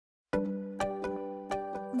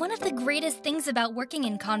One of the greatest things about working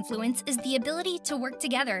in Confluence is the ability to work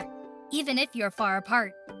together, even if you're far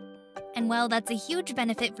apart. And while that's a huge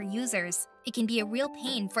benefit for users, it can be a real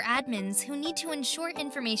pain for admins who need to ensure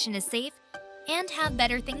information is safe and have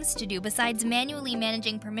better things to do besides manually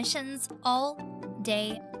managing permissions all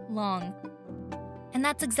day long. And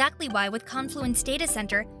that's exactly why with Confluence Data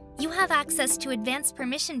Center, you have access to advanced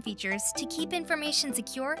permission features to keep information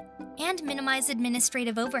secure and minimize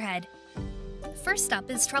administrative overhead. First up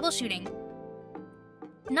is troubleshooting.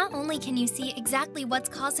 Not only can you see exactly what's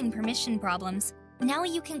causing permission problems, now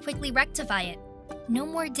you can quickly rectify it. No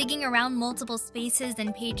more digging around multiple spaces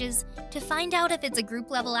and pages to find out if it's a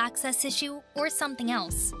group-level access issue or something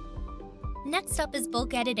else. Next up is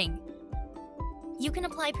bulk editing. You can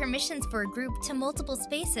apply permissions for a group to multiple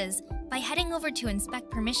spaces by heading over to Inspect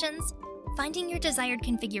Permissions, finding your desired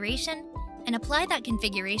configuration, and apply that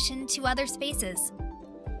configuration to other spaces.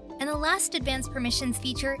 And the last advanced permissions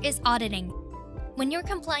feature is Auditing. When your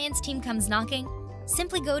compliance team comes knocking,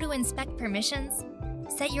 simply go to Inspect Permissions,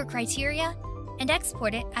 set your criteria, and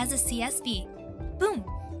export it as a CSV. Boom!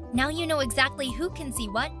 Now you know exactly who can see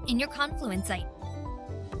what in your Confluence site.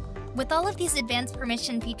 With all of these advanced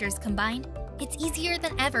permission features combined, it's easier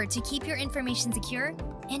than ever to keep your information secure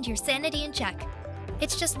and your sanity in check.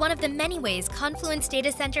 It's just one of the many ways Confluence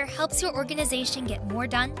Data Center helps your organization get more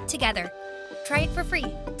done together. Try it for free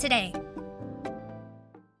today.